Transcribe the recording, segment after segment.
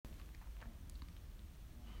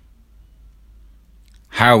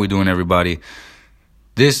How are we doing, everybody?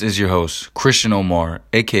 This is your host, Christian Omar,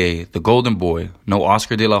 aka the Golden Boy, no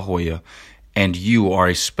Oscar de la Hoya, and you are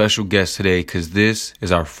a special guest today because this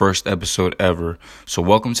is our first episode ever. So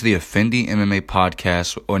welcome to the Effendi MMA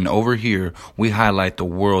podcast, and over here we highlight the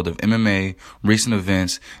world of MMA, recent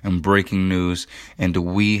events, and breaking news, and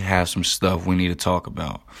we have some stuff we need to talk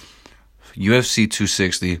about. UFC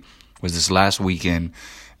 260 was this last weekend,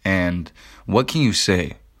 and what can you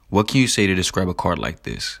say? What can you say to describe a card like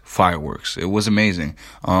this? Fireworks. It was amazing.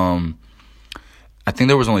 I think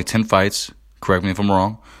there was only 10 fights. Correct me if I'm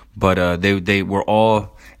wrong. But they were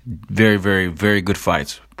all very, very, very good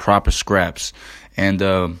fights. Proper scraps. And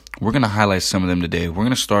we're going to highlight some of them today. We're going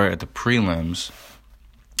to start at the prelims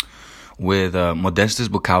with Modestas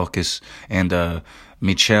Bukauskas and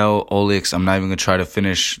Michal Oleksiejczuk. I'm not even going to try to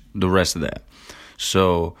finish the rest of that.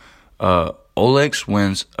 So Oleksiejczuk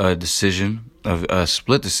wins a decision. A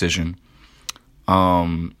split decision,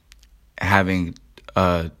 having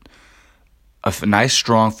a nice,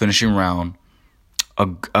 strong finishing round,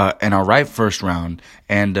 and a right first round,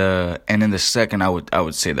 and in the second, I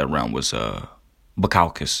would say that round was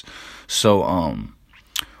Bukauskas. So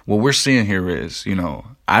what we're seeing here is,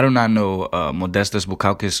 I do not know Modestas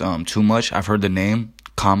Bukauskas too much. I've heard the name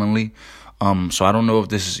commonly. So I don't know if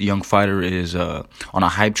this young fighter is on a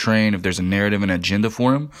hype train, if there's a narrative and agenda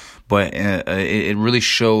for him, but it really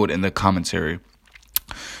showed in the commentary.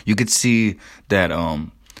 You could see that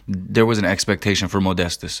there was an expectation for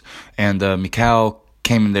Modestas, and Michal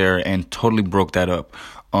came in there and totally broke that up.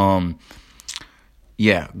 Good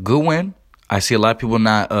win. I see a lot of people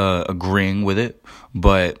not agreeing with it,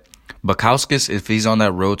 but Bukauskas, if he's on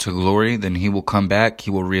that road to glory, then he will come back. He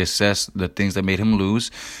will reassess the things that made him lose,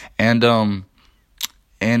 and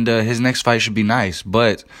his next fight should be nice.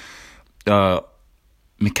 But Michal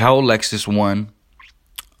Oleksiejczuk won,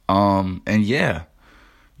 a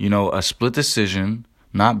split decision,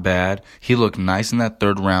 not bad. He looked nice in that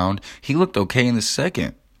third round. He looked okay in the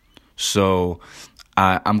second. So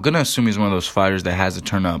I'm going to assume he's one of those fighters that has to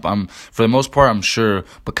turn up. For the most part, I'm sure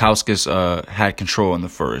Bukauskas had control in the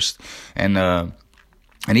first. And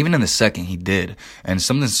even in the second, he did. And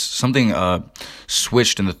something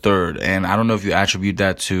switched in the third. And I don't know if you attribute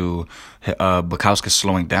that to Bukauskas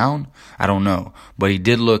slowing down. I don't know. But he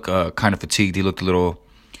did look kind of fatigued. He looked a little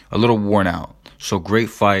worn out. So great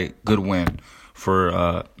fight, good win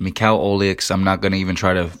for Michal Oleksiejczuk. I'm not going to even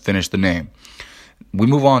try to finish the name. We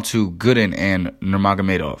move on to Gooden and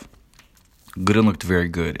Nurmagomedov. Gooden looked very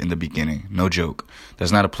good in the beginning. No joke.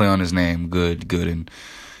 That's not a play on his name. Gooden.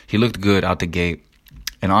 He looked good out the gate.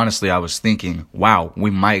 And honestly, I was thinking, wow, we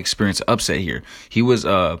might experience an upset here. He was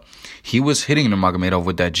hitting Nurmagomedov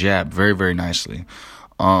with that jab very, very nicely.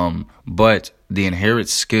 But the inherent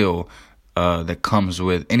skill that comes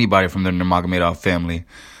with anybody from the Nurmagomedov family,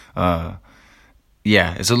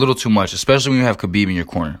 it's a little too much, especially when you have Khabib in your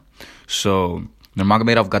corner. So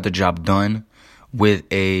Nurmagomedov got the job done with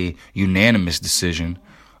a unanimous decision.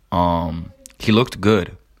 He looked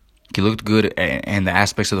good. And the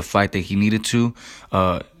aspects of the fight that he needed to.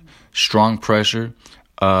 Strong pressure.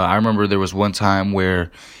 I remember there was one time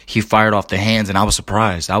where he fired off the hands, and I was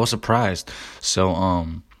surprised. So,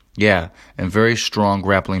 and very strong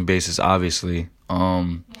grappling basis, obviously.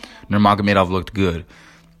 Nurmagomedov looked good.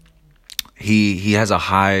 He has a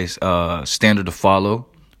high standard to follow.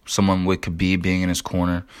 Someone with Khabib being in his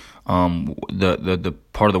corner, the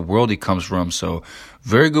part of the world he comes from. So,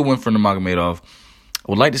 very good win for Nurmagomedov. I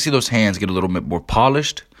would like to see those hands get a little bit more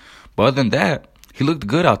polished, but other than that, he looked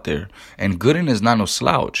good out there. And Gooden is not no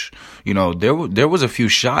slouch. There was a few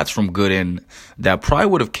shots from Gooden that probably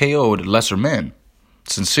would have KO'd lesser men,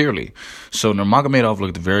 sincerely. So Nurmagomedov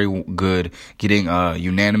looked very good, getting a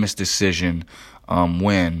unanimous decision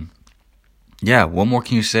win. Yeah, what more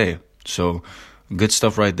can you say? So good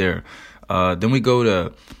stuff right there. Then we go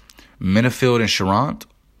to Menifield and Charant.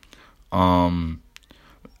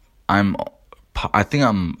 I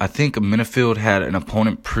think Menifield had an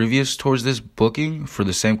opponent previous towards this booking for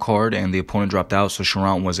the same card, and the opponent dropped out, so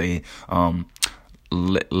Charant was a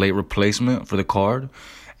late replacement for the card.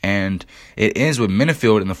 And it ends with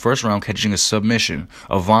Menifield in the first round catching a submission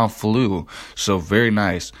of Von Flue. So very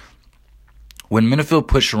nice. When Menifield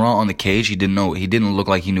put Charant on the cage, he didn't look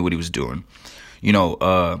like he knew what he was doing. And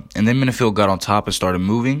then Menifield got on top and started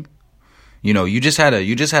moving. You just had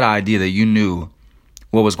an idea that you knew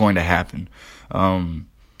what was going to happen.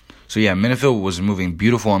 Menifield was moving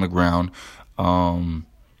beautiful on the ground. Charant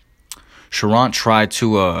tried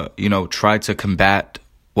to combat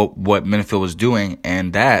what Menifield was doing,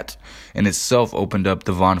 and that in itself opened up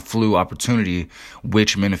the Von Flue opportunity,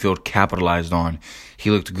 which Menifield capitalized on. He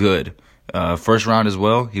looked good. First round as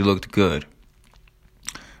well, he looked good.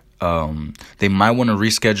 They might want to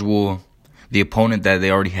reschedule the opponent that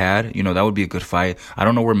they already had. That would be a good fight. I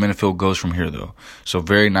don't know where Menifield goes from here, though. So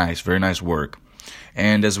very nice work.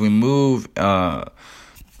 And as we move, up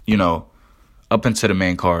into the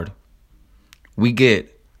main card, we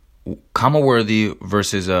get Kama Worthy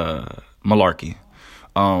versus Malarkey.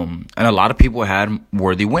 And a lot of people had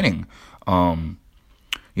Worthy winning.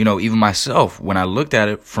 Even myself, when I looked at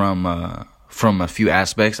it from a few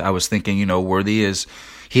aspects, I was thinking, Worthy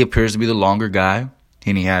he appears to be the longer guy,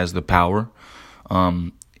 and he has the power.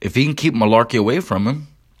 If he can keep Malarkey away from him,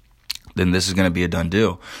 then this is going to be a done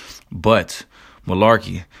deal. But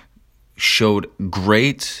Malarkey showed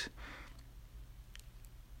great.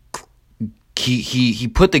 He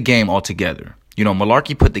put the game all together.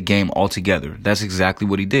 Malarkey put the game all together. That's exactly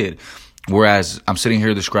what he did. Whereas I'm sitting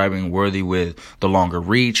here describing Worthy with the longer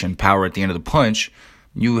reach and power at the end of the punch,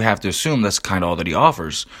 you have to assume that's kind of all that he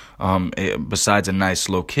offers, besides a nice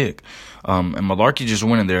slow kick. And Malarkey just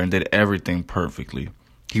went in there and did everything perfectly.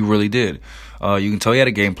 He really did. You can tell he had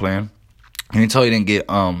a game plan. You can tell he didn't get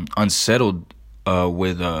unsettled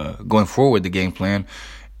with going forward with the game plan,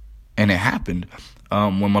 and it happened.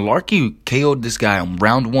 When Malarkey KO'd this guy on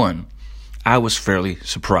round 1, I was fairly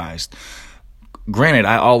surprised. Granted,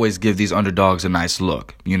 I always give these underdogs a nice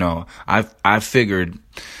look. I figured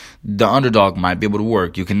the underdog might be able to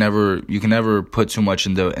work. You can never put too much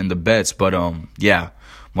in the bets, but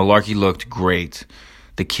Malarkey looked great.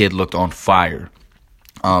 The kid looked on fire.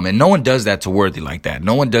 And no one does that to Worthy like that.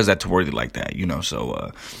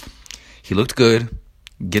 So he looked good.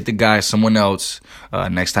 Get the guy someone else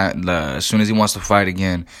next time, as soon as he wants to fight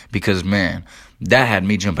again, because, man, that had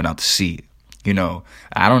me jumping out the seat. I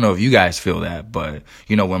don't know if you guys feel that, but,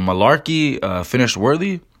 when Malarkey finished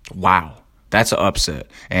Worthy, wow, that's an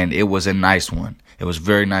upset. And it was a nice one. It was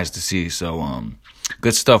very nice to see. So,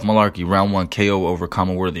 good stuff, Malarkey. Round 1 KO over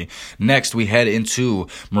Kama Worthy. Next, we head into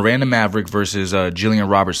Miranda Maverick versus Jillian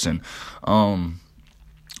Robertson.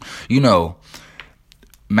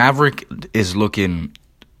 Maverick is looking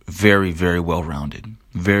very, very well-rounded.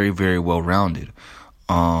 Very, very well-rounded.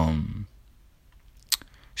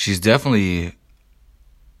 She's definitely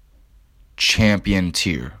champion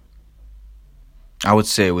tier. I would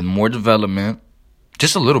say with more development,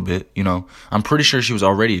 just a little bit, I'm pretty sure she was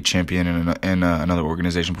already a champion in another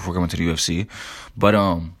organization before coming to the UFC. But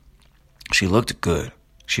she looked good.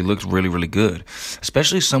 She looked really, really good.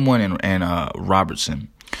 Especially someone in Robertson.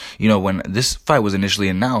 When this fight was initially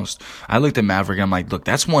announced, I looked at Maverick and I'm like, look,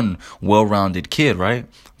 that's one well-rounded kid, right?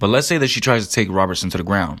 But let's say that she tries to take Robertson to the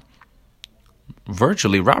ground.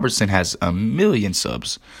 Virtually, Robertson has 1 million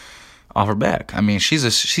subs off her back. I mean, she's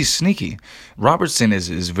sneaky. Robertson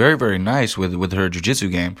is very, very nice with her jiu-jitsu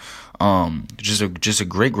game. Just a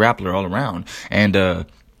great grappler all around. And you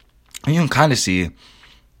can kind of see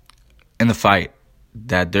in the fight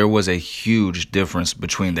that there was a huge difference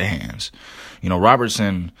between the hands.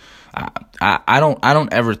 Robertson, I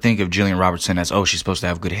don't ever think of Jillian Robertson as, she's supposed to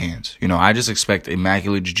have good hands. I just expect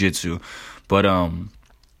immaculate jiu-jitsu. But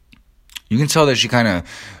you can tell that she kind of,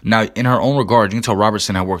 now in her own regard, you can tell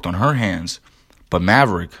Robertson had worked on her hands. But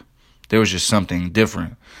Maverick, there was just something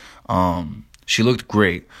different. She looked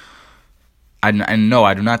great. No,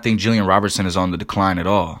 I do not think Jillian Robertson is on the decline at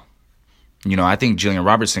all. I think Jillian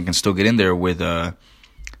Robertson can still get in there with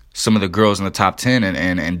some of the girls in the top 10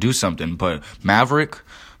 and do something. But Maverick,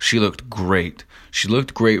 she looked great. She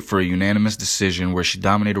looked great for a unanimous decision where she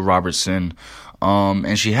dominated Robertson.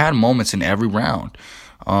 And she had moments in every round.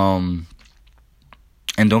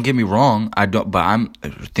 And don't get me wrong, but I'm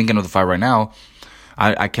thinking of the fight right now.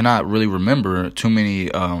 I cannot really remember too many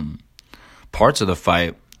parts of the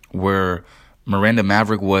fight where Miranda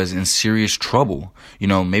Maverick was in serious trouble.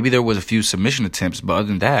 Maybe there was a few submission attempts, but other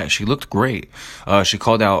than that, she looked great. She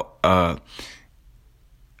called out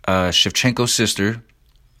Shevchenko's sister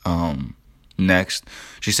next.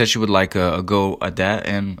 She said she would like a go at that,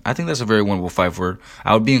 and I think that's a very winnable fight for her.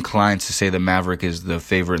 I would be inclined to say that Maverick is the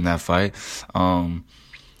favorite in that fight.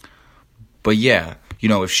 But yeah,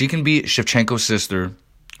 if she can beat Shevchenko's sister,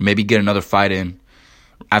 maybe get another fight in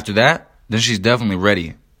after that, then she's definitely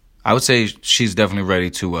ready. I would say she's definitely ready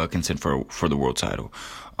to contend for the world title.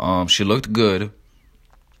 She looked good.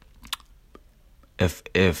 If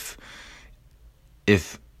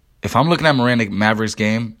I'm looking at Miranda Maverick's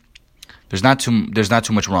game, there's not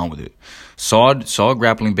too much wrong with it. Solid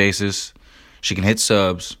grappling basis. She can hit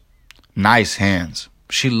subs. Nice hands.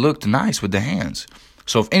 She looked nice with the hands.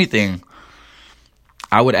 So if anything,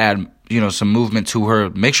 I would add, some movement to her.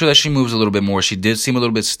 Make sure that she moves a little bit more. She did seem a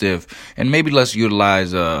little bit stiff. And maybe let's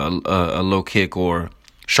utilize a low kick or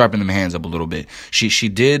sharpen them hands up a little bit. She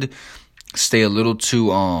did stay a little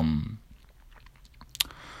too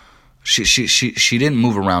she didn't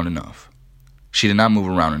move around enough. She did not move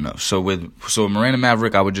around enough. So with Miranda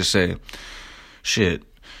Maverick, I would just say, shit,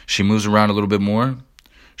 she moves around a little bit more.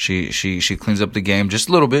 She cleans up the game just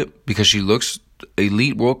a little bit because she looks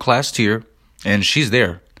elite, world class tier, and she's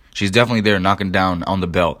there. She's definitely there, knocking down on the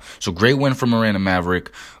belt. So great win for Miranda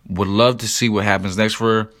Maverick. Would love to see what happens next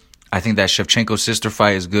for her. I think that Shevchenko sister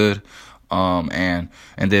fight is good. And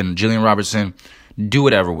then Jillian Robertson, do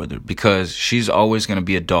whatever with her because she's always going to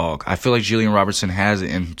be a dog. I feel like Jillian Robertson has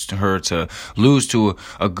it in her to lose to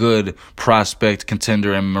a good prospect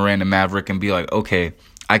contender in Miranda Maverick and be like, okay,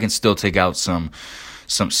 I can still take out some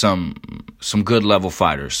good level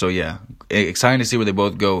fighters. So yeah, exciting to see where they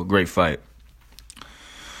both go. Great fight.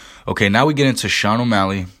 Okay, now we get into Sean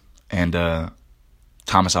O'Malley and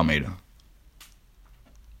Thomas Almeida.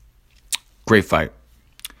 Great fight.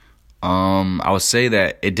 I would say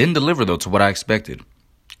that it didn't deliver, though, to what I expected.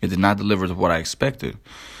 It did not deliver to what I expected.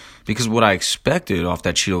 Because what I expected off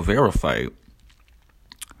that Chito Vera fight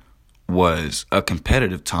was a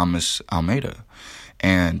competitive Thomas Almeida.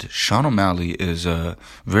 And Sean O'Malley is a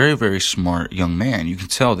very, very smart young man. You can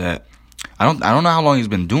tell that. I don't know how long he's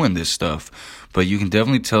been doing this stuff, but you can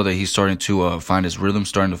definitely tell that he's starting to find his rhythm,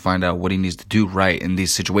 starting to find out what he needs to do right in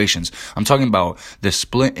these situations. I'm talking about the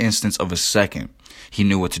split instance of a second. He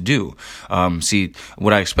knew what to do. See,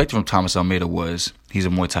 what I expected from Thomas Almeida was he's a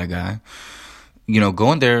Muay Thai guy. You know,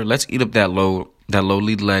 go in there, let's eat up that low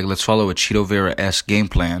lead leg. Let's follow a Chito Vera-esque game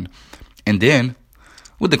plan. And then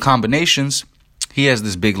with the combinations, he has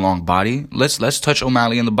this big long body. Let's touch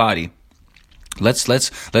O'Malley in the body.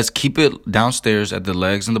 Let's keep it downstairs at the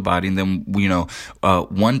legs and the body, and then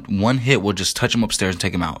one hit will just touch him upstairs and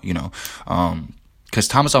take him out. Because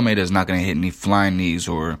Thomas Almeida is not going to hit any flying knees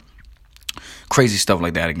or crazy stuff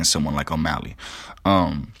like that against someone like O'Malley.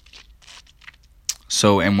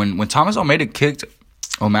 So when Thomas Almeida kicked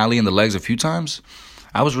O'Malley in the legs a few times,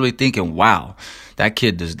 I was really thinking, wow, that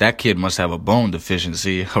kid must have a bone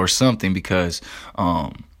deficiency or something, because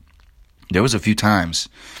there was a few times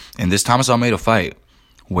in this Thomas Almeida fight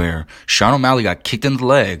where Sean O'Malley got kicked in the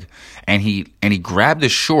leg and he grabbed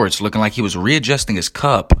his shorts looking like he was readjusting his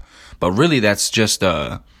cup, but really that's just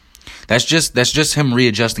him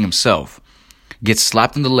readjusting himself. Gets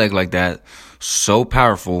slapped in the leg like that, so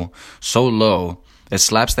powerful, so low, it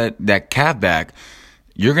slaps that calf back.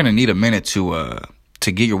 You're gonna need a minute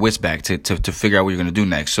to get your wits back to figure out what you're gonna do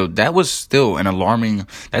next. So that was still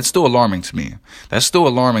that's still alarming to me. That's still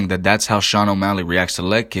alarming that's how Sean O'Malley reacts to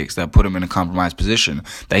leg kicks that put him in a compromised position,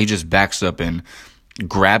 that he just backs up and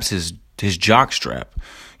grabs his jock strap.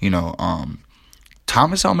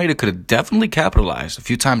 Thomas Almeida could have definitely capitalized a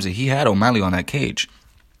few times that he had O'Malley on that cage.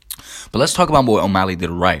 But let's talk about what O'Malley did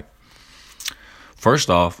right. First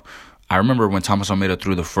off, I remember when Thomas Almeida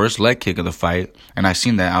threw the first leg kick of the fight, and I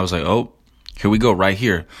seen that, I was like, oh, here we go right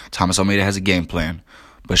here. Thomas Almeida has a game plan.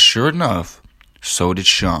 But sure enough, so did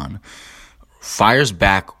Sean. Fires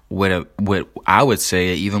back with I would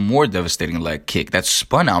say, an even more devastating leg kick that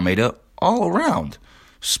spun Almeida all around.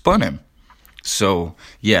 Spun him. So,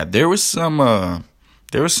 yeah, there was some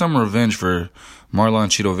revenge for Marlon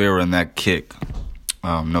Chito Vera in that kick.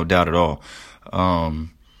 No doubt at all.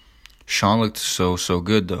 Sean looked so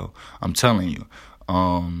good, though. I'm telling you.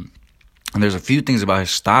 And there's a few things about his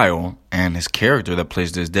style and his character that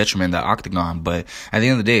plays to his detriment in that octagon, but at the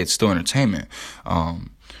end of the day, it's still entertainment.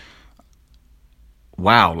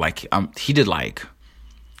 Wow, he did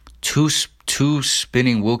two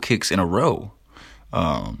spinning wheel kicks in a row,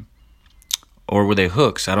 or were they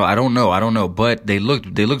hooks? I don't know, but they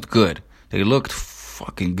looked good. They looked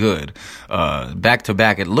fucking good. Back to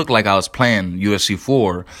back, it looked like I was playing UFC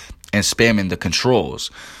 4 and spamming the controls.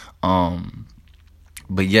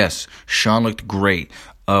 But yes, Sean looked great.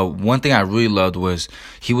 One thing I really loved was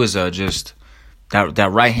he was just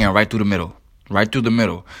that right hand right through the middle.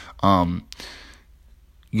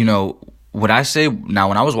 What I say now,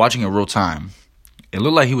 when I was watching it real time, it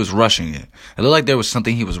looked like he was rushing it. It looked like there was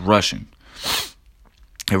something he was rushing.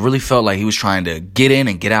 It really felt like he was trying to get in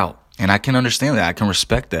and get out. And I can understand that. I can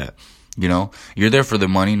respect that. You're there for the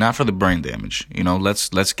money, not for the brain damage.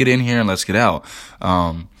 Let's get in here and let's get out.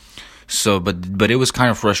 But it was kind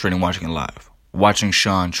of frustrating watching it live. Watching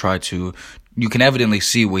Sean you can evidently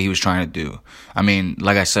see what he was trying to do. I mean,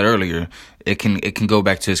 like I said earlier, it can go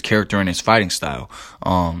back to his character and his fighting style.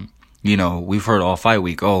 We've heard all fight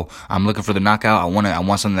week, oh, I'm looking for the knockout. I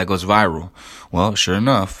want something that goes viral. Well, sure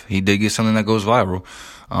enough, he did get something that goes viral.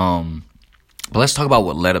 But let's talk about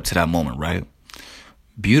what led up to that moment, right?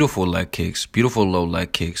 Beautiful leg kicks, beautiful low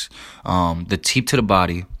leg kicks. The teep to the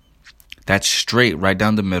body, that's straight right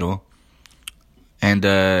down the middle, and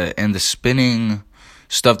the spinning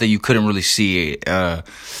stuff that you couldn't really see.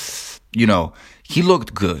 He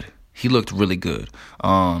looked good. He looked really good.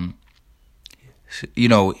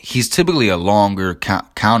 He's typically a longer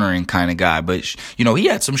countering kind of guy, but he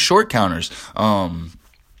had some short counters.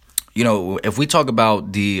 If we talk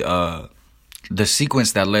about the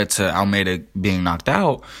sequence that led to Almeida being knocked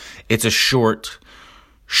out, it's a short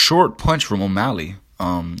punch from O'Malley.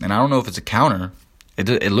 And I don't know if it's a counter.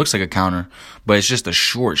 It looks like a counter, but it's just a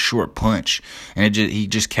short punch, and he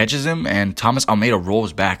just catches him, and Thomas Almeida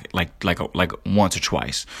rolls back like once or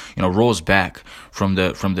twice. Rolls back from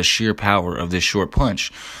the sheer power of this short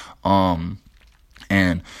punch.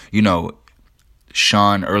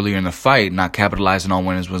 Sean earlier in the fight not capitalizing on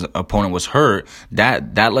when his opponent was hurt,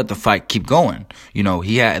 that let the fight keep going.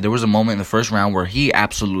 There was a moment in the first round where he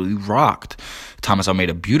absolutely rocked Thomas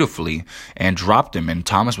Almeida beautifully and dropped him, and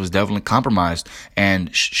Thomas was definitely compromised,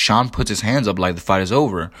 and Sean puts his hands up like the fight is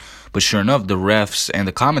over. But sure enough, the refs and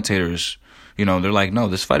the commentators, they're like, no,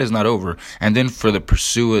 this fight is not over. And then for the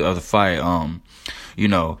pursuit of the fight,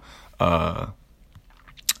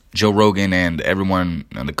 Joe Rogan and everyone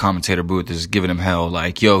in the commentator booth is giving him hell,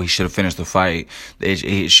 like, yo, he should have finished the fight.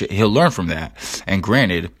 He'll learn from that. And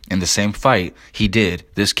granted, in the same fight, he did.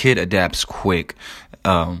 This kid adapts quick.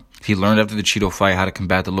 He learned after the Cheeto fight how to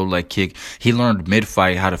combat the low leg kick. He learned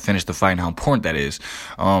mid-fight how to finish the fight and how important that is.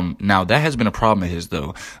 Now, that has been a problem of his,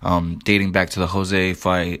 though, dating back to the Jose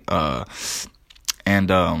fight and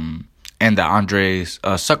the Andres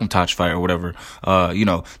Succotash fight or whatever.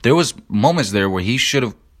 There was moments there where he should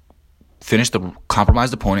have finished the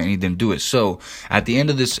compromised opponent, and he didn't do it. So at the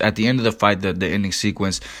end of the fight, the ending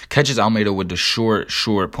sequence, catches Almeida with the short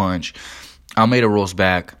punch. Almeida rolls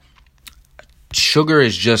back. Sugar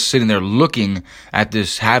is just sitting there looking at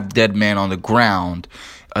this half-dead man on the ground,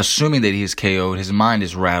 assuming that he's KO'd. His mind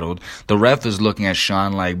is rattled. The ref is looking at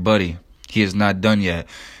Sean like, buddy, he is not done yet.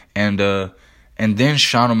 And then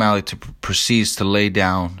Sean O'Malley proceeds to lay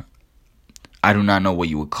down, I do not know what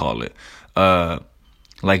you would call it,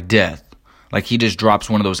 like death. Like he just drops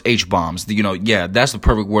one of those H-bombs. That's the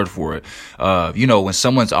perfect word for it. When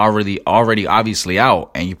someone's already obviously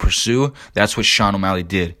out and you pursue, that's what Sean O'Malley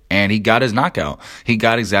did. And he got his knockout. He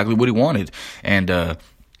got exactly what he wanted. And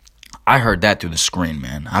I heard that through the screen,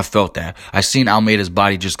 man. I felt that. I seen Almeida's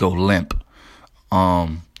body just go limp. Now,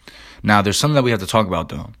 there's something that we have to talk about,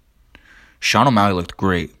 though. Sean O'Malley looked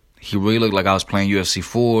great. He really looked like I was playing UFC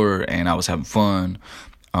 4 and I was having fun.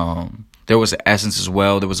 There was an essence as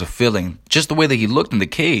well. There was a feeling. Just the way that he looked in the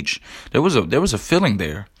cage. There was a feeling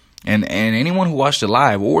there. And anyone who watched it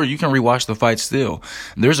live, or you can rewatch the fight still,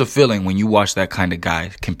 there's a feeling when you watch that kind of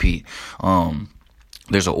guy compete.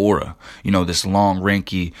 There's an aura. This long,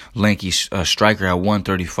 lanky striker at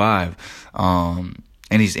 135. And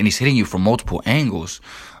he's hitting you from multiple angles.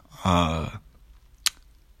 What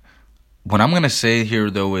I'm going to say here,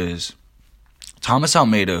 though, is Thomas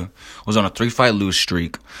Almeida was on a 3-fight lose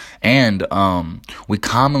streak, and we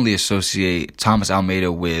commonly associate Thomas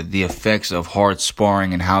Almeida with the effects of hard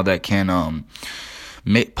sparring and how that can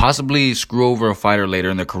possibly screw over a fighter later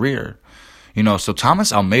in their career. So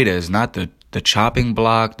Thomas Almeida is not the chopping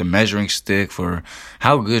block, the measuring stick for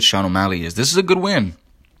how good Sean O'Malley is. This is a good win.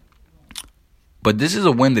 But this is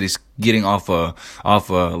a win that he's getting off a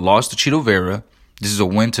loss to Chito Vera. This is a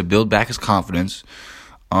win to build back his confidence.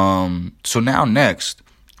 So now next,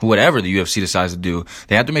 whatever the UFC decides to do,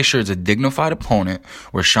 they have to make sure it's a dignified opponent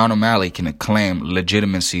where Sean O'Malley can claim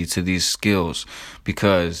legitimacy to these skills,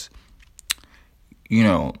 because,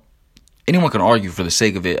 anyone can argue for the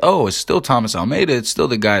sake of it. Oh, it's still Thomas Almeida. It's still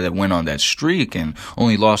the guy that went on that streak and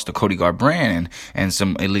only lost to Cody Garbrandt and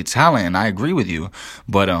some elite talent. And I agree with you,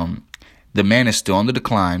 but, the man is still on the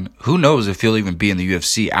decline. Who knows if he'll even be in the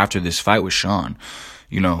UFC after this fight with Sean?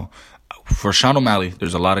 For Sean O'Malley,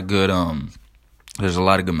 there's a lot of good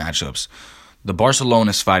matchups. The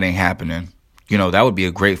Barcelona's fight ain't happening. That would be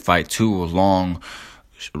a great fight too. Long,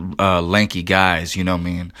 lanky guys.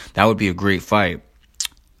 That would be a great fight.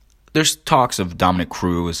 There's talks of Dominic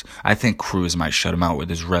Cruz. I think Cruz might shut him out with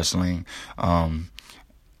his wrestling.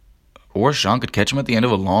 Or Sean could catch him at the end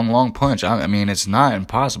of a long punch. I mean, it's not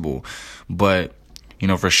impossible, but.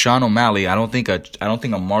 For Sean O'Malley, I don't think a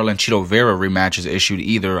Marlon Chito Vera rematch is issued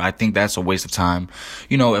either. I think that's a waste of time.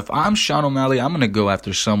 If I'm Sean O'Malley, I'm gonna go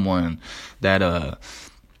after someone that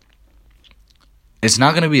it's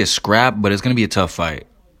not gonna be a scrap, but it's gonna be a tough fight.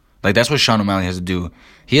 Like, that's what Sean O'Malley has to do.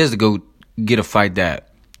 He has to go get a fight that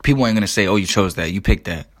people ain't gonna say, "Oh, you chose that. You picked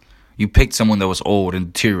that. You picked someone that was old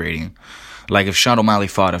and deteriorating." Like if Sean O'Malley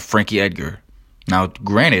fought a Frankie Edgar. Now,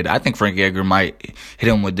 granted, I think Frankie Edgar might hit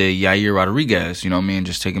him with the Yair Rodriguez, you know what I mean?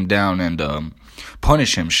 Just take him down and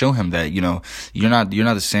punish him, show him that, you're not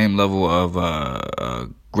the same level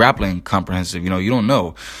of grappling comprehensive, you don't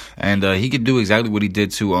know. And he could do exactly what he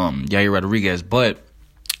did to Yair Rodriguez, but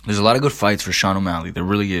there's a lot of good fights for Sean O'Malley. There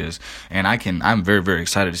really is. And I'm very, very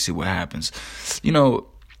excited to see what happens.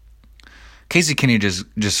 Casey Kenney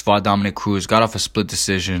just fought Dominic Cruz, got off a split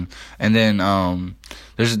decision, and then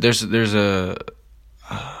there's a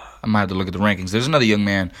I might have to look at the rankings. There's another young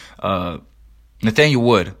man, Nathaniel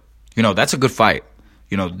Wood. That's a good fight.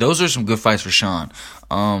 Those are some good fights for Sean.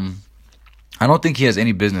 I don't think he has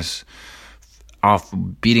any business off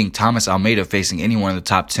beating Thomas Almeida facing anyone in the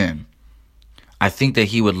top 10. I think that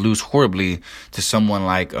he would lose horribly to someone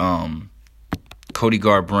like Cody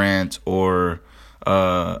Garbrandt or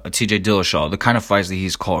a TJ Dillashaw, the kind of fights that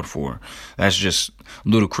he's called for. That's just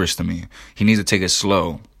ludicrous to me. He needs to take it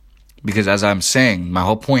slow. Because as I'm saying, my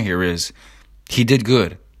whole point here is he did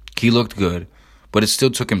good. He looked good. But it still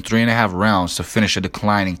took him 3.5 rounds to finish a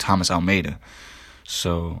declining Thomas Almeida.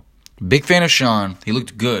 So, big fan of Sean. He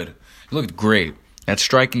looked good. He looked great. That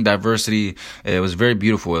striking diversity, it was very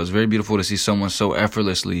beautiful. It was very beautiful to see someone so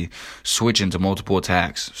effortlessly switch into multiple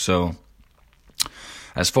attacks. So,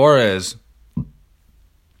 as far as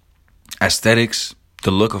aesthetics,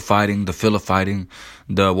 the look of fighting, the feel of fighting,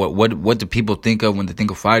 the what do people think of when they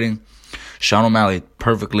think of fighting? Sean O'Malley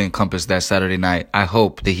perfectly encompassed that Saturday night. I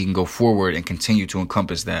hope that he can go forward and continue to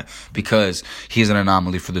encompass that because he's an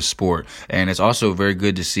anomaly for the sport. And it's also very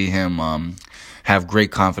good to see him have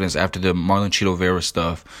great confidence after the Marlon Chito Vera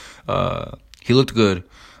stuff. He looked good.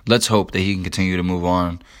 Let's hope that he can continue to move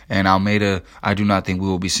on. And Almeida, I do not think we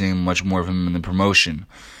will be seeing much more of him in the promotion.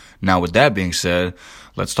 Now, with that being said,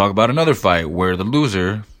 let's talk about another fight where the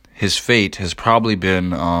loser, his fate has probably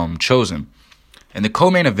been chosen. In the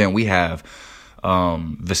co-main event, we have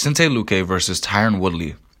Vicente Luque versus Tyron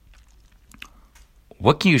Woodley.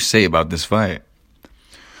 What can you say about this fight?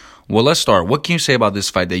 Well, let's start. What can you say about this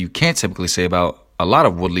fight that you can't typically say about a lot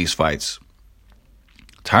of Woodley's fights?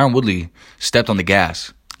 Tyron Woodley stepped on the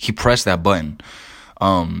gas. He pressed that button.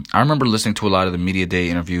 I remember listening to a lot of the media day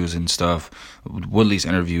interviews and stuff, Woodley's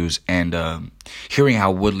interviews, and hearing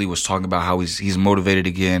how Woodley was talking about how he's motivated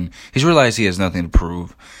again. He's realized he has nothing to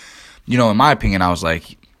prove. In my opinion, I was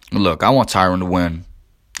like, look, I want Tyron to win.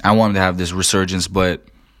 I want him to have this resurgence, but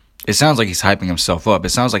it sounds like he's hyping himself up. It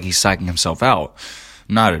sounds like he's psyching himself out.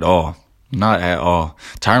 Not at all. Not at all.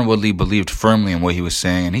 Tyron Woodley believed firmly in what he was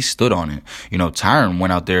saying, and he stood on it. Tyron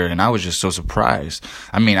went out there, and I was just so surprised.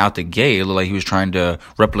 I mean, out the gate, it looked like he was trying to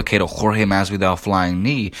replicate a Jorge Masvidal flying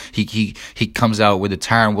knee. He comes out with a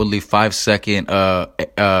Tyron Woodley 5-second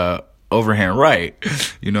overhand right.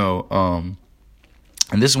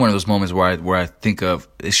 And this is one of those moments where I think of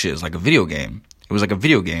this shit is like a video game. It was like a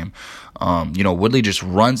video game. Woodley just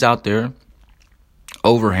runs out there,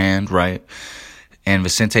 overhand, right? And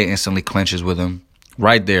Vicente instantly clinches with him.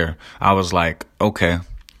 Right there, I was like, okay,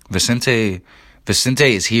 Vicente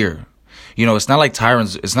is here. It's not like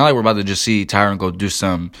we're about to just see Tyron go do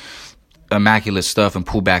some immaculate stuff and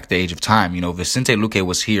pull back the age of time. Vicente Luque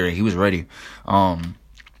was here. He was ready.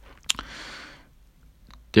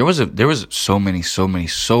 There was so many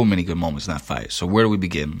good moments in that fight. So where do we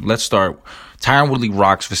begin? Let's start. Tyron Woodley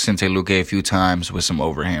rocks Vicente Luque a few times with some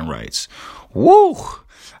overhand rights. Woo!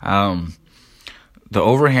 The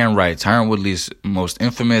overhand right, Tyron Woodley's most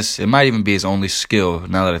infamous. It might even be his only skill.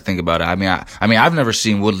 Now that I think about it, I mean, I've never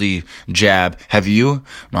seen Woodley jab. Have you?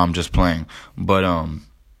 No, I'm just playing. But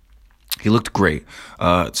he looked great.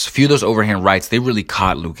 A few of those overhand rights, they really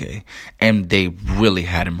caught Luque, and they really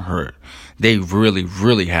had him hurt. They really,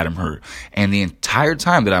 really had him hurt. And the entire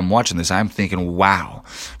time that I'm watching this, I'm thinking, wow,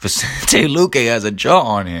 Vicente Luque has a jaw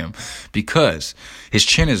on him because his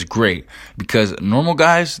chin is great. Because normal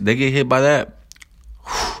guys, they get hit by that,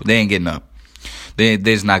 they ain't getting up. They're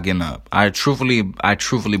just not getting up. I truthfully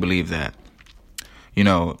believe that.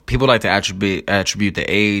 People like to attribute the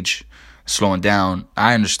age, slowing down.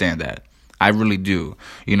 I understand that. I really do.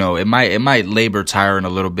 It might labor Tyron a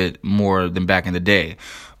little bit more than back in the day.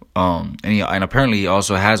 And apparently he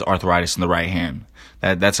also has arthritis in the right hand.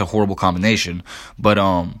 That's a horrible combination. But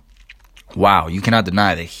wow, you cannot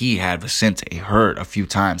deny that he had Vicente hurt a few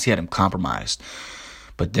times. He had him compromised.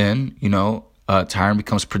 But then, Tyron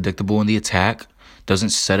becomes predictable in the attack,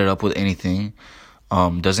 doesn't set it up with anything,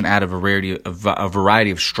 doesn't add a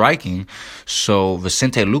variety of striking. So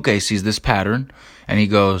Vicente Luque sees this pattern, and he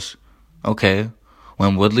goes, okay,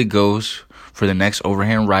 when Woodley goes for the next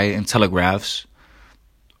overhand right and telegraphs,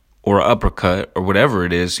 or an uppercut or whatever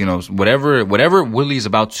it is, whatever Woodley's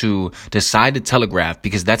about to decide to telegraph,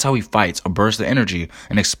 because that's how he fights, a burst of energy,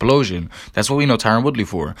 an explosion. That's what we know Tyron Woodley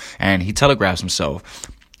for. And he telegraphs himself.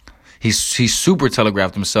 He super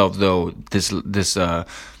telegraphed himself though this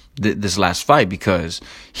last fight, because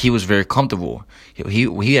he was very comfortable.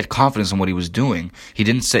 He had confidence in what he was doing. He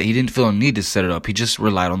didn't feel a need to set it up. He just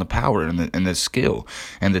relied on the power and the skill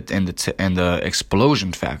and the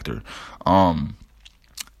explosion factor.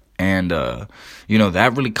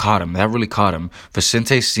 That really caught him.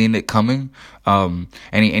 Vicente seen it coming, and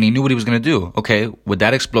he knew what he was gonna do. Okay, with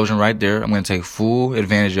that explosion right there, I'm gonna take full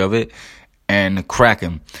advantage of it and crack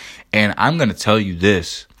him. And I'm gonna tell you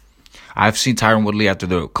this: I've seen Tyron Woodley after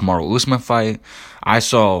the Kamaru Usman fight. I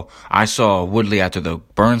saw Woodley after the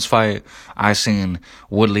Burns fight. I seen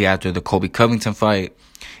Woodley after the Colby Covington fight.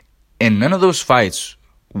 And none of those fights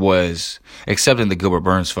was, except in the Gilbert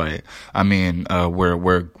Burns fight,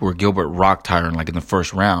 where Gilbert rocked Tyron like in the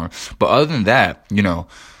first round. But other than that,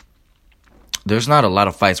 there's not a lot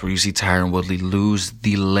of fights where you see Tyron Woodley lose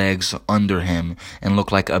the legs under him and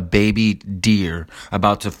look like a baby deer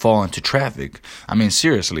about to fall into traffic. I mean,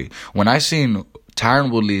 seriously, when I seen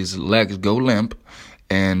Tyron Woodley's legs go limp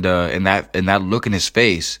and that look in his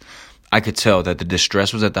face, I could tell that the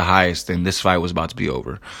distress was at the highest and this fight was about to be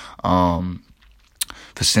over.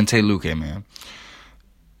 Vicente Luque, man.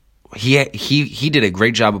 He did a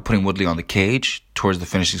great job of putting Woodley on the cage towards the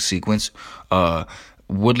finishing sequence.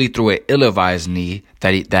 Woodley threw an ill-advised knee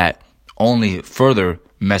that only further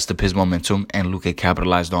messed up his momentum, and Luque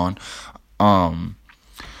capitalized on. A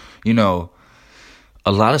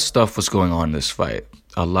lot of stuff was going on in this fight.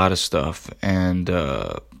 A lot of stuff. And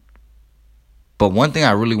but one thing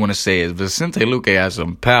I really want to say is Vicente Luque has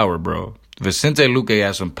some power, bro. Vicente Luque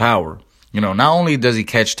has some power. Not only does he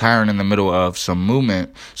catch Tyron in the middle of some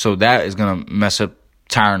movement, so that is going to mess up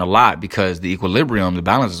Tyron a lot because the equilibrium, the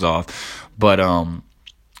balance is off. But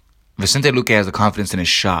Vicente Luque has the confidence in his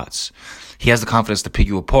shots. He has the confidence to pick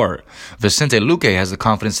you apart. Vicente Luque has the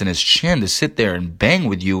confidence in his chin to sit there and bang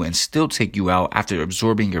with you and still take you out after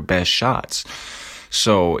absorbing your best shots.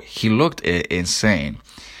 So he looked insane.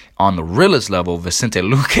 On the realest level, Vicente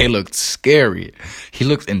Luque looked scary. He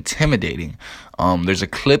looked intimidating. There's a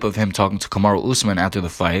clip of him talking to Kamaru Usman after the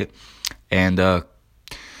fight. And,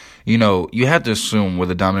 you have to assume with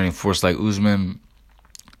a dominating force like Usman,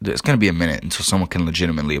 it's going to be a minute until someone can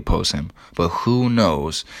legitimately oppose him. But who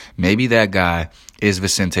knows? Maybe that guy is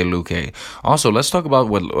Vicente Luque. Also, let's talk about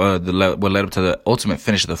what led up to the ultimate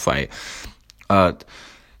finish of the fight.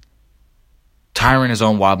 Tyron is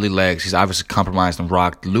on wobbly legs. He's obviously compromised and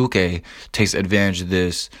rocked. Luque takes advantage of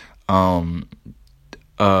this.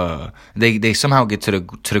 They somehow get to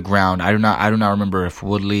the ground. I do not remember if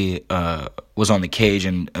Woodley was on the cage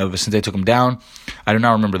and Vicente took him down. I do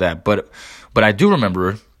not remember that. But I do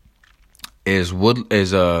remember is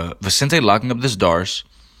Vicente locking up this Darce,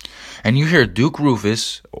 and you hear Duke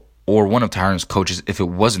Roufus, or one of Tyron's coaches, if it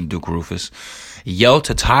wasn't Duke Roufus, yell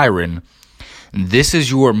to Tyron, "This is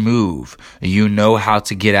your move. You know how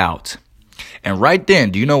to get out." And right then,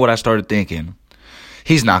 do you know what I started thinking?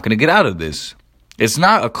 He's not going to get out of this. It's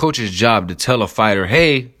not a coach's job to tell a fighter,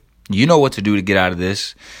 hey, you know what to do to get out of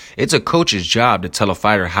this. It's a coach's job to tell a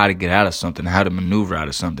fighter how to get out of something, how to maneuver out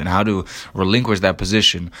of something, how to relinquish that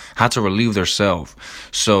position, how to relieve themselves.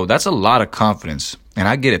 So that's a lot of confidence. And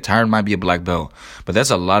I get it, Tyron might be a black belt, but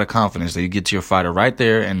that's a lot of confidence that you get to your fighter right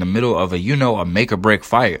there in the middle of a make or break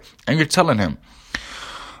fight. And you're telling him,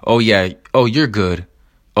 oh yeah, oh, you're good.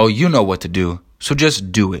 Oh, you know what to do. So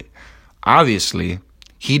just do it. Obviously,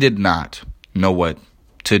 he did not know what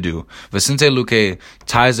to do. Vicente Luque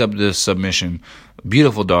ties up the submission.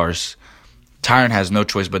 Beautiful Darce. Tyron has no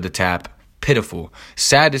choice but to tap. Pitiful.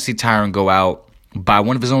 Sad to see Tyron go out by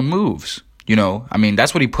one of his own moves.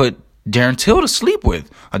 That's what he put Darren Till to sleep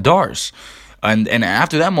with, a Darce. And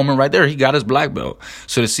after that moment right there, he got his black belt.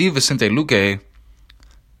 So to see Vicente Luque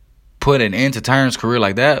put an end to Tyron's career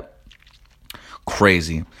like that,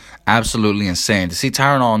 crazy. Absolutely insane. To see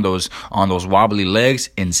Tyron on those wobbly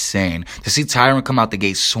legs, insane. To see Tyron come out the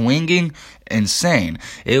gate swinging, insane.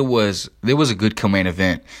 It was a good co-main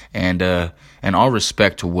event, and all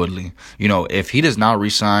respect to Woodley. If he does not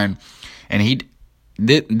resign, and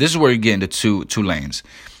this is where you get into two lanes.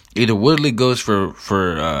 Either Woodley goes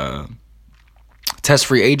for test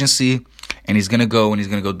free agency, and he's gonna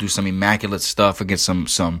go do some immaculate stuff against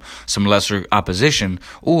some lesser opposition,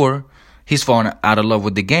 or he's fallen out of love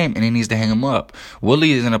with the game, and he needs to hang him up.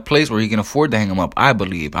 Woodley is in a place where he can afford to hang him up, I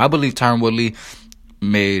believe. I believe Tyron Woodley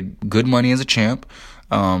made good money as a champ.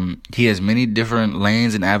 He has many different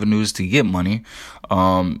lanes and avenues to get money,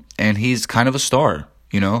 and he's kind of a star.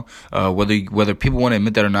 Whether people want to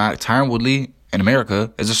admit that or not, Tyron Woodley in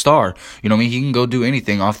America is a star. You know what I mean? He can go do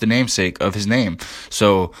anything off the namesake of his name.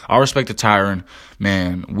 So all respect to Tyron,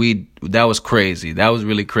 man. That was crazy. That was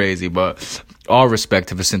really crazy. But all respect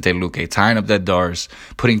to Vicente Luque, tying up that Darce,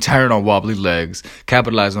 putting Tyron on wobbly legs,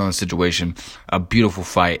 capitalizing on the situation. A beautiful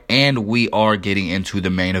fight. And we are getting into the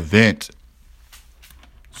main event.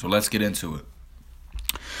 So let's get into it.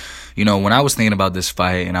 When I was thinking about this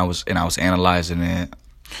fight and I was analyzing it,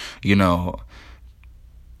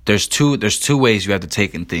 there's two ways you have to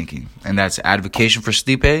take in thinking, and that's advocation for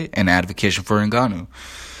Stipe and advocation for Ngannou.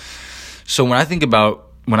 So when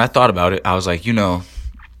I thought about it, I was like,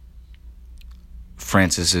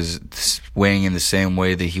 Francis is weighing in the same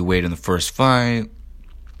way that he weighed in the first fight.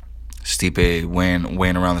 Stipe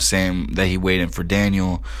weighing around the same that he weighed in for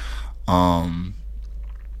Daniel.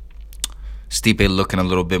 Stipe looking a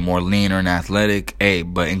little bit more leaner and athletic.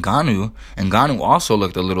 But Ngannou also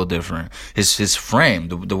looked a little different. His frame,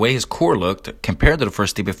 the way his core looked compared to the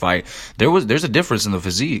first Stipe fight, there's a difference in the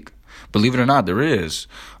physique. Believe it or not, there is.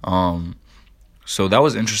 So that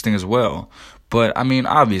was interesting as well. But I mean,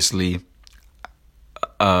 obviously,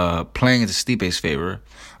 playing into Stipe's favor,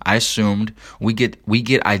 I assumed we get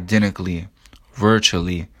identically,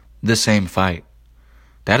 virtually the same fight.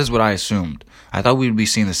 That is what I assumed. I thought we'd be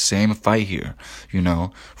seeing the same fight here.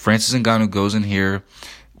 Francis Ngannou goes in here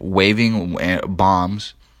waving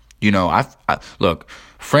bombs. Look,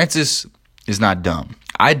 Francis is not dumb.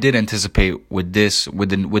 I did anticipate with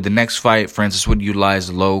the next fight, Francis would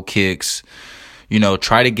utilize low kicks,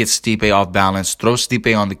 try to get Stipe off balance, throw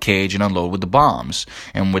Stipe on the cage and unload with the bombs.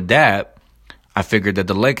 And with that, I figured that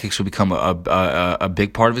the leg kicks would become a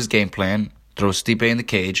big part of his game plan. Throw Stipe in the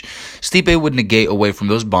cage. Stipe would negate away from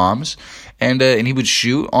those bombs, and he would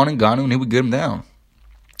shoot on Ngannou, and he would get him down.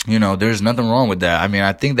 There's nothing wrong with that. I mean,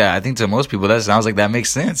 I think to most people that sounds like that makes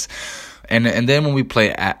sense. And then when we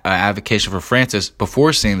play advocation for Francis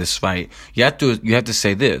before seeing this fight, you have to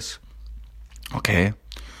say this. Okay,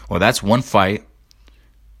 well, that's one fight.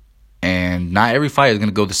 And not every fight is going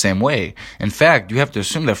to go the same way. In fact, you have to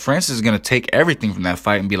assume that Francis is going to take everything from that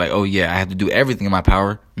fight and be like, oh yeah, I have to do everything in my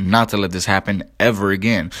power not to let this happen ever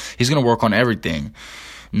again. He's going to work on everything.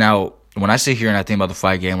 Now, when I sit here and I think about the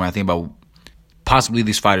fight game, when I think about possibly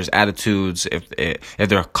these fighters' attitudes, if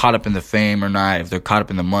they're caught up in the fame or not, if they're caught up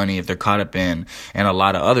in the money, if they're caught up in a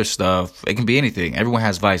lot of other stuff, it can be anything. Everyone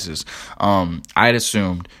has vices. I had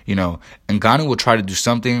assumed, Ngannou will try to do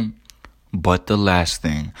something. But the last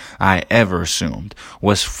thing I ever assumed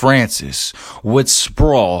was Francis would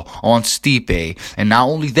sprawl on Stipe, and not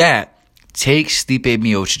only that, take Stipe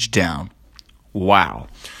Miocic down. Wow.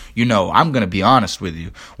 I'm going to be honest with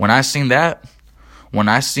you. When I seen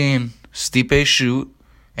Stipe shoot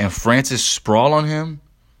and Francis sprawl on him,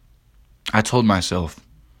 I told myself,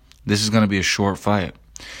 this is going to be a short fight.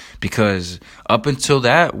 Because up until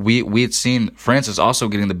that, we had seen Francis also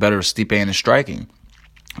getting the better of Stipe in his striking.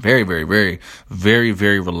 Very, very, very, very,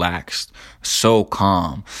 very relaxed. So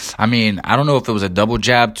calm. I mean, I don't know if it was a double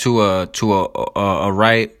jab to a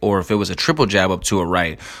right or if it was a triple jab up to a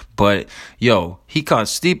right. But, he caught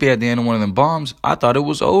Stipe at the end of one of them bombs. I thought it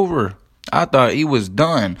was over. I thought he was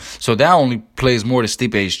done. So that only plays more to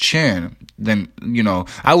Stipe's chin than,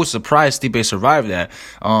 I was surprised Stipe survived that.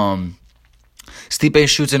 Stipe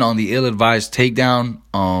shoots in on the ill-advised takedown.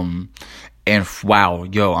 And wow,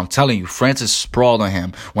 I'm telling you, Francis sprawled on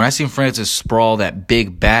him. When I seen Francis sprawl that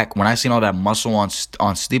big back, when I seen all that muscle on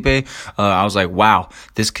Stipe, I was like, wow,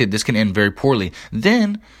 this can end very poorly.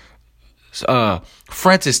 Then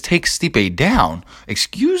Francis takes Stipe down.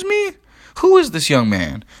 Excuse me? Who is this young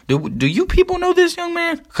man? Do you people know this young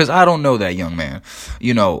man? Because I don't know that young man.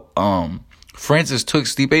 Francis took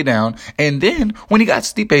Stipe down, and then when he got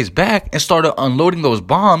Stipe's back and started unloading those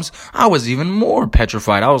bombs, I was even more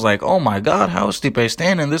petrified. I was like, oh my God, how is Stipe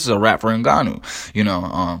standing? This is a wrap for Ngannou,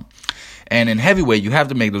 And in heavyweight, you have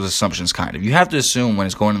to make those assumptions, kind of. You have to assume when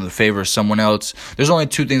it's going in the favor of someone else, there's only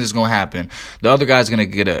two things that's going to happen. The other guy's going to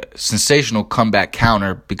get a sensational comeback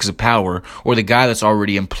counter because of power, or the guy that's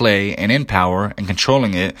already in play and in power and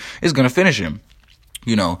controlling it is going to finish him.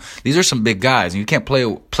 These are some big guys, and you can't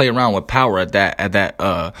play around with power at that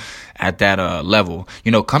level.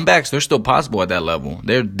 Comebacks, they're still possible at that level.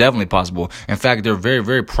 They're definitely possible. In fact, they're very,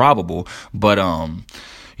 very probable. But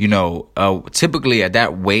typically at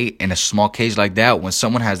that weight in a small cage like that, when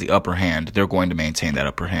someone has the upper hand, they're going to maintain that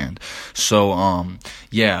upper hand. So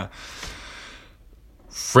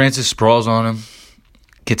Francis sprawls on him,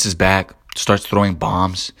 gets his back, starts throwing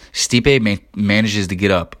bombs. Stipe manages to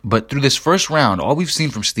get up. But through this first round, all we've seen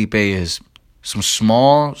from Stipe is some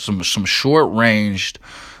short-ranged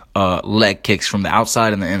leg kicks from the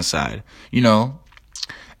outside and the inside,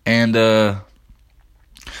 and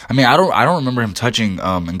I don't remember him touching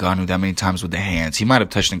Ngannou that many times with the hands. He might have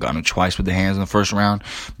touched Ngannou twice with the hands in the first round,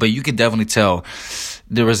 but you could definitely tell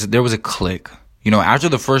there was a click. After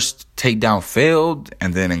the first takedown failed,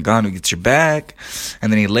 and then Ngannou gets your back,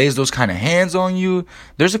 and then he lays those kind of hands on you,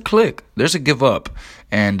 there's a click. There's a give up.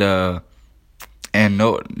 And am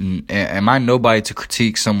I nobody to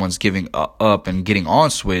critique someone's giving up and getting on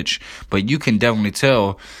switch, but you can definitely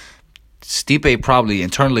tell Stipe probably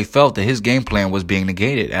internally felt that his game plan was being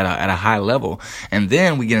negated at a high level. And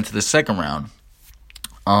then we get into the second round.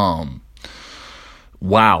 Wow,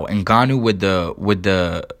 Ngannou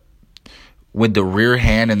with the rear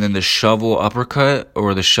hand and then the shovel uppercut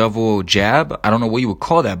or the shovel jab. I don't know what you would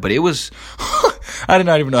call that, but it was I did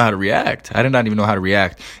not even know how to react.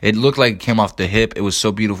 It looked like it came off the hip. It was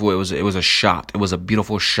so beautiful. It was a shot. It was a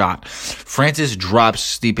beautiful shot. Francis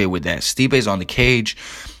drops Stipe with that. Stipe's on the cage.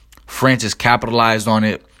 Francis capitalized on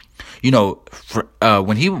it. When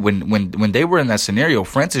they were in that scenario,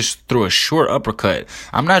 Francis threw a short uppercut.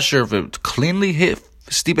 I'm not sure if it cleanly hit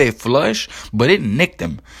Stipe flush, but it nicked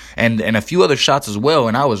him, and a few other shots as well.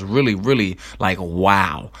 And I was really, really like,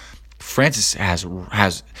 wow, Francis has.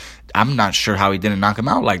 I'm not sure how he didn't knock him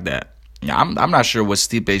out like that. I'm not sure what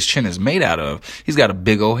Stipe's chin is made out of. He's got a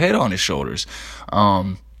big old head on his shoulders.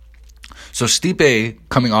 So Stipe,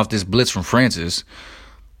 coming off this blitz from Francis,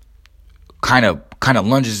 kind of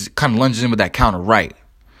lunges in with that counter right.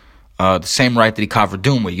 The same right that he caught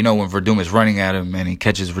Verdum with. When Verdum is running at him and he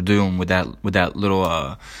catches Verdum with that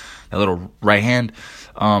little right hand.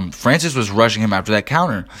 Francis was rushing him after that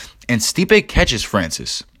counter, and Stipe catches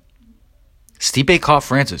Francis. Stipe caught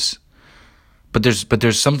Francis, but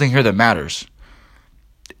there's something here that matters.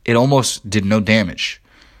 It almost did no damage.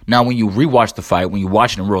 Now, when you rewatch the fight, when you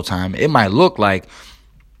watch it in real time, it might look like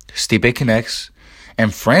Stipe connects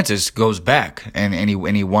and Francis goes back and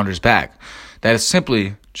he wanders back. That is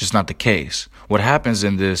simply just not the case. What happens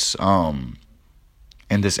in this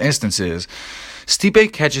instance is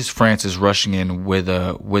Stipe catches Francis rushing in with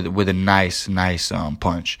a nice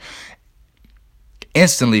punch.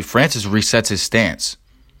 Instantly, Francis resets his stance,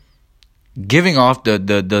 giving off the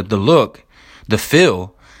look, the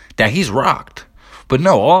feel that he's rocked. But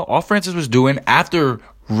no, all Francis was doing after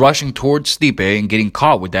rushing towards Stipe and getting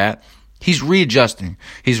caught with that, he's readjusting.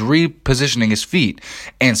 He's repositioning his feet.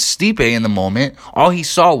 And Stipe, in the moment, all he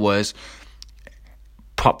saw was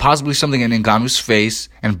possibly something in Ngannou's face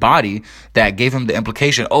and body that gave him the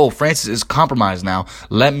implication, oh, Francis is compromised now.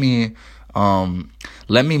 Let me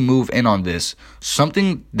move in on this.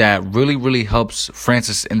 Something that really, really helps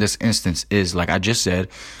Francis in this instance is, like I just said,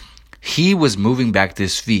 he was moving back to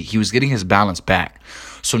his feet. He was getting his balance back.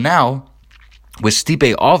 So now, with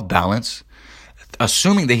Stipe off balance,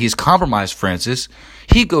 assuming that he's compromised Francis,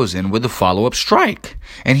 he goes in with a follow-up strike.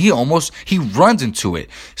 And he runs into it.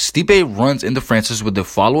 Stipe runs into Francis with the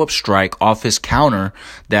follow-up strike off his counter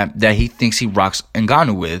that he thinks he rocks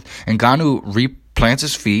Ngannou with. Ngannou replants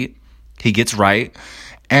his feet. He gets right.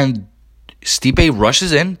 And Stipe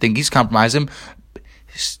rushes in, think he's compromised him.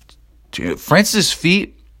 Francis'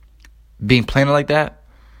 feet being planted like that,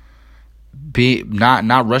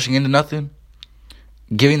 not rushing into nothing,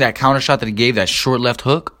 giving that counter shot that he gave, that short left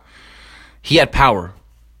hook, he had power.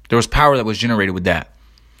 There was power that was generated with that.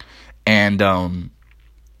 And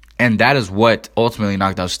that is what ultimately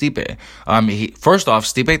knocked out Stipe. First off,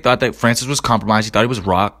 Stipe thought that Francis was compromised. He thought he was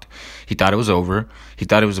rocked. He thought it was over. He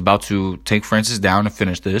thought he was about to take Francis down and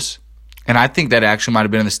finish this. And I think that actually might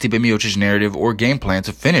have been in the Stipe Miocic narrative or game plan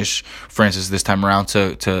to finish Francis this time around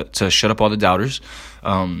to shut up all the doubters.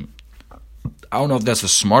 I don't know if that's the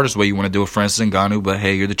smartest way you want to do it, Francis Ngannou, but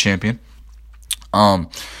hey, you're the champion.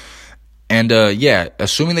 Assuming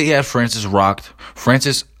that he had Francis rocked,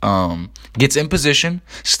 Francis gets in position,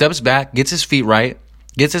 steps back, gets his feet right,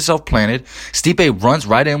 gets himself planted. Stipe runs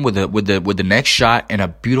right in with the next shot, and a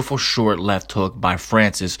beautiful short left hook by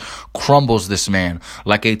Francis crumbles this man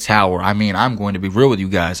like a tower. I mean, I'm going to be real with you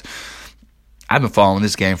guys. I've been following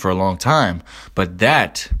this game for a long time, but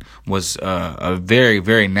that was a very,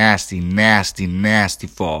 very nasty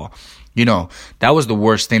fall. That was the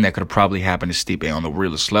worst thing that could have probably happened to Stipe on the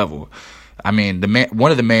realest level. I mean, one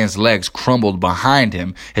of the man's legs crumbled behind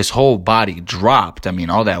him. His whole body dropped. I mean,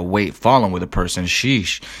 all that weight falling with a person.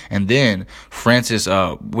 Sheesh. And then Francis,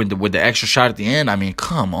 with the extra shot at the end, I mean,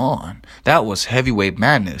 come on. That was heavyweight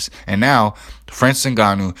madness. And now Francis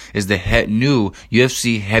Ngannou is the new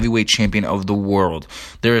UFC heavyweight champion of the world.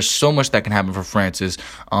 There is so much that can happen for Francis.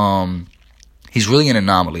 He's really an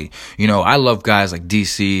anomaly. I love guys like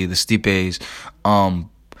DC, the Stipes,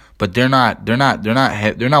 but they're not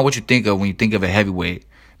what you think of when you think of a heavyweight.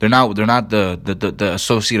 They're not the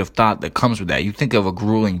associative thought that comes with that. You think of a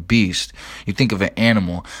grueling beast. You think of an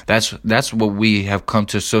animal. That's what we have come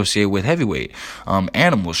to associate with heavyweight.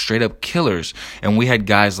 Animals, straight up killers. And we had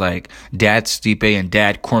guys like Dad Stipe and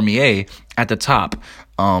Dad Cormier at the top.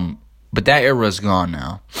 But that era is gone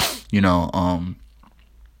now.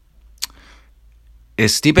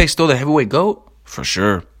 Is Stipe still the heavyweight GOAT? For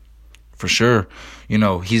sure.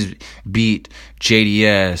 He's beat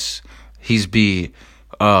JDS. He's beat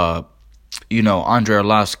Andrei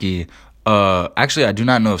Arlovsky. Actually, I do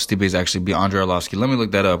not know if Stipe has actually beat Andrei Arlovsky. Let me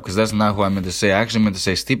look that up because that's not who I meant to say. I actually meant to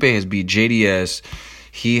say Stipe has beat JDS.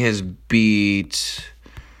 He has beat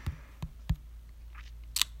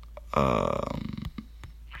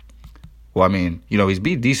he's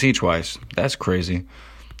beat DC twice. That's crazy.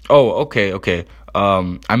 Oh, okay.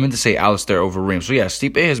 I meant to say Alistair Overeem. So yeah,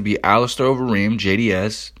 Stipe has beat Alistair Overeem,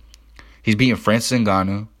 JDS. He's beaten Francis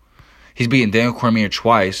Ngannou. He's beaten Daniel Cormier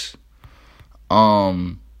twice. That's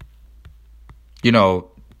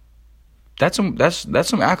some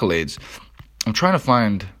accolades. I'm trying to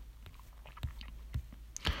find.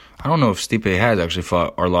 I don't know if Stipe has actually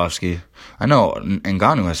fought Arlovsky. I know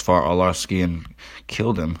Ngannou has fought Arlovsky and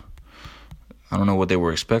killed him. I don't know what they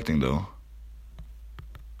were expecting though.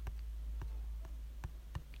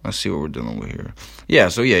 Let's see what we're dealing with here. Yeah,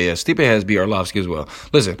 Stipe has beat Arlovsky as well.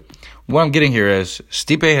 Listen, what I'm getting here is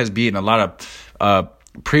Stipe has beaten a lot of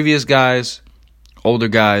previous guys, older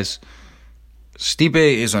guys. Stipe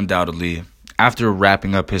is undoubtedly, after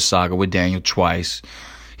wrapping up his saga with Daniel twice,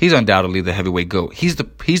 he's undoubtedly the heavyweight GOAT. He's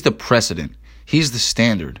the precedent. He's the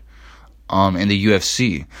standard in the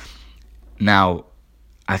UFC. Now,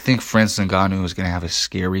 I think Francis Ngannou is going to have a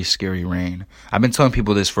scary, scary reign. I've been telling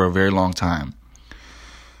people this for a very long time.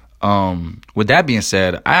 With that being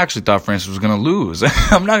said, I actually thought Francis was going to lose.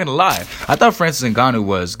 I'm not going to lie. I thought Francis Ngannou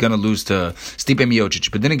was going to lose to Stipe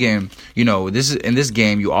Miocic. But then again, in this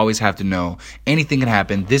game, you always have to know anything can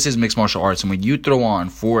happen. This is mixed martial arts. And when you throw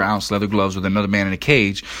on 4-ounce leather gloves with another man in a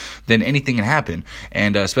cage, then anything can happen.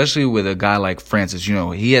 And especially with a guy like Francis,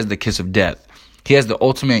 he has the kiss of death. He has the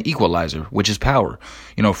ultimate equalizer, which is power.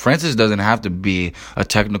 Francis doesn't have to be a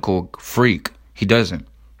technical freak. He doesn't.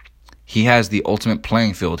 He has the ultimate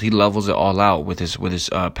playing field. He levels it all out with his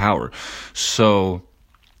power. So,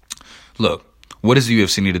 look, what does the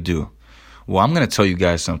UFC need to do? Well, I'm going to tell you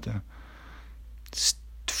guys something.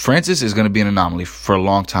 Francis is going to be an anomaly for a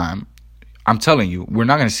long time. I'm telling you, we're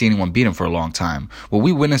not going to see anyone beat him for a long time. What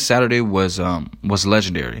we witnessed Saturday was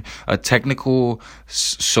legendary. A technical,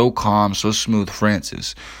 so calm, so smooth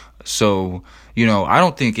Francis. So, I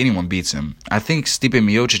don't think anyone beats him. I think Stipe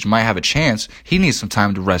Miocic might have a chance. He needs some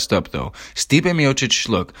time to rest up, though. Stipe Miocic,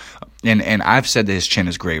 look, and I've said that his chin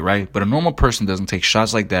is great, right? But a normal person doesn't take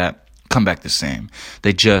shots like that, come back the same.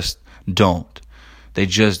 They just don't.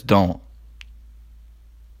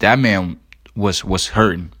 That man was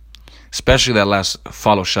hurting, especially that last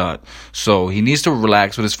follow shot. So he needs to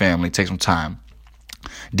relax with his family, take some time.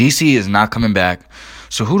 DC is not coming back.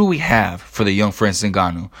 So who do we have for the young Francis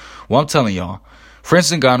Ngannou? Well, I'm telling y'all,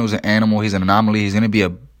 Francis Ngannou is an animal. He's an anomaly. He's going to be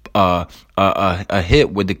a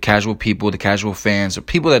hit with the casual people, the casual fans, or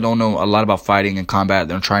people that don't know a lot about fighting and combat.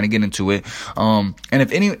 They're trying to get into it. And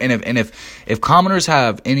if commoners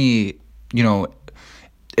have any,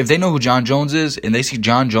 if they know who Jon Jones is and they see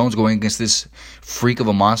Jon Jones going against this freak of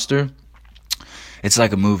a monster, it's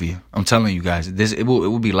like a movie. I'm telling you guys, it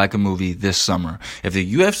will be like a movie this summer. If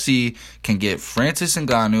the UFC can get Francis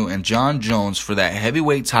Ngannou and Jon Jones for that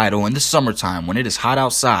heavyweight title in the summertime when it is hot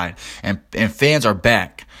outside and fans are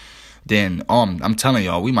back, then I'm telling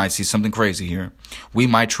y'all, we might see something crazy here. We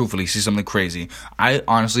might truthfully see something crazy. I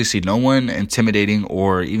honestly see no one intimidating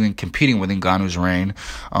or even competing with Ngannou's reign.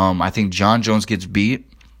 I think Jon Jones gets beat.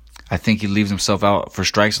 I think he leaves himself out for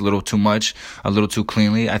strikes a little too much, a little too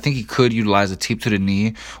cleanly. I think he could utilize a teep to the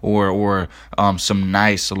knee or some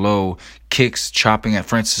nice low kicks chopping at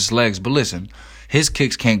Francis' legs. But listen, his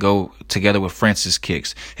kicks can't go together with Francis'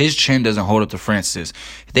 kicks. His chin doesn't hold up to Francis.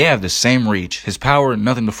 They have the same reach. His power,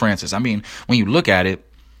 nothing to Francis. I mean, when you look at it,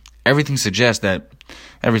 everything suggests that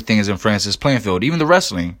everything is in Francis' playing field. Even the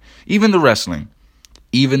wrestling.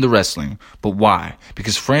 But why?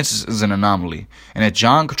 Because Francis is an anomaly. And if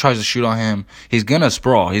Jon tries to shoot on him, he's going to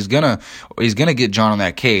sprawl. He's going to get Jon on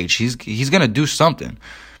that cage. He's going to do something.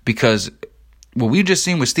 Because what we've just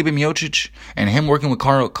seen with Stipe Miocic and him working with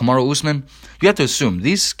Kamaru Usman, you have to assume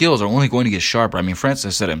these skills are only going to get sharper. I mean,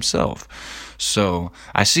 Francis said it himself. So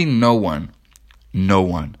I see no one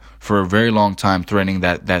for a very long time threatening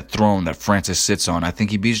that throne that Francis sits on. I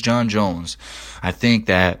think he beats Jon Jones. I think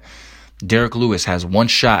that Derek Lewis has one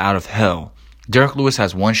shot out of hell. Derek Lewis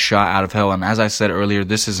has one shot out of hell. And as I said earlier,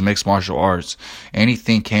 this is mixed martial arts.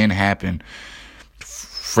 Anything can happen.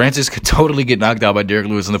 Francis could totally get knocked out by Derek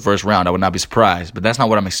Lewis in the first round. I would not be surprised. But that's not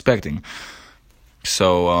what I'm expecting.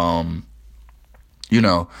 So, I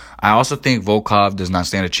also think Volkov does not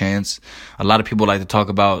stand a chance. A lot of people like to talk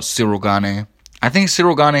about Cyril Gane. I think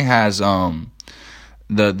Cyril Gane has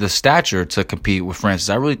the stature to compete with Francis.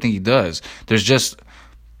 I really think he does. There's just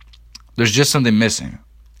something missing.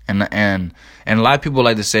 And a lot of people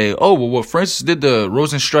like to say, oh, well, what Francis did the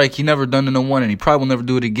Rosenstrike, he never done to no one, and he probably will never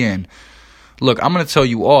do it again. Look, I'm going to tell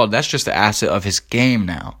you all, that's just the asset of his game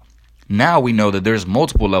now. Now we know that there's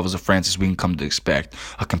multiple levels of Francis we can come to expect.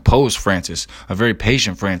 A composed Francis, a very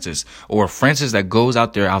patient Francis, or a Francis that goes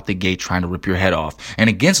out there out the gate trying to rip your head off. And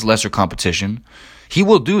against lesser competition, he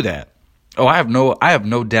will do that. Oh, I have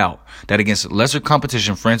no doubt that against lesser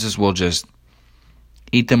competition, Francis will just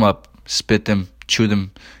eat them up, spit them, chew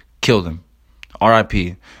them, kill them.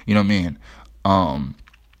 R.I.P. You know what I mean?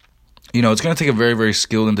 It's going to take a very, very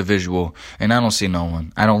skilled individual, and I don't see no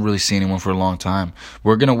one. I don't really see anyone for a long time.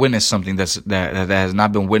 We're going to witness something that has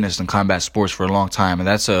not been witnessed in combat sports for a long time, and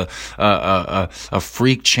that's a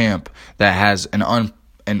freak champ that has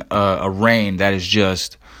a reign that is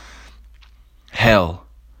just hell.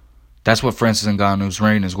 That's what Francis Ngannou's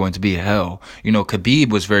reign is going to be, hell. Khabib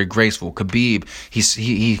was very graceful. Khabib,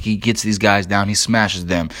 he gets these guys down. He smashes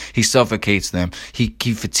them. He suffocates them. He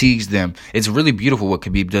fatigues them. It's really beautiful what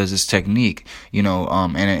Khabib does, his technique,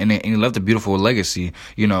 and he left a beautiful legacy.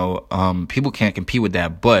 People can't compete with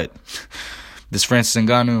that. But this Francis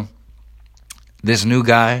Ngannou, this new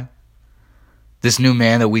guy, this new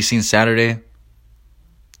man that we seen Saturday,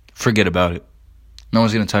 forget about it. No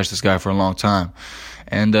one's going to touch this guy for a long time.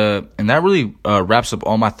 And that really wraps up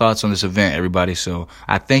all my thoughts on this event, everybody. So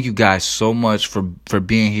I thank you guys so much for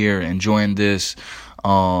being here, enjoying this.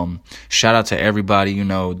 Shout out to everybody.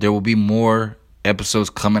 There will be more episodes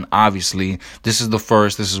coming, obviously. This is the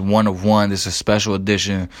first. This is one of one. This is a special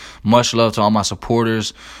edition. Much love to all my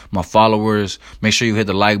supporters, my followers. Make sure you hit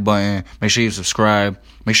the like button. Make sure you subscribe.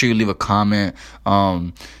 Make sure you leave a comment.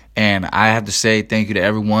 And I have to say thank you to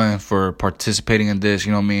everyone for participating in this,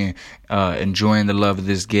 enjoying the love of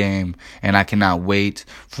this game. And I cannot wait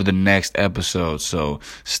for the next episode. So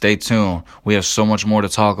stay tuned. We have so much more to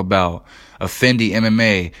talk about. Effendi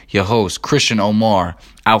MMA, your host, Christian Omar,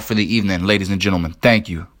 out for the evening. Ladies and gentlemen, thank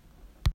you.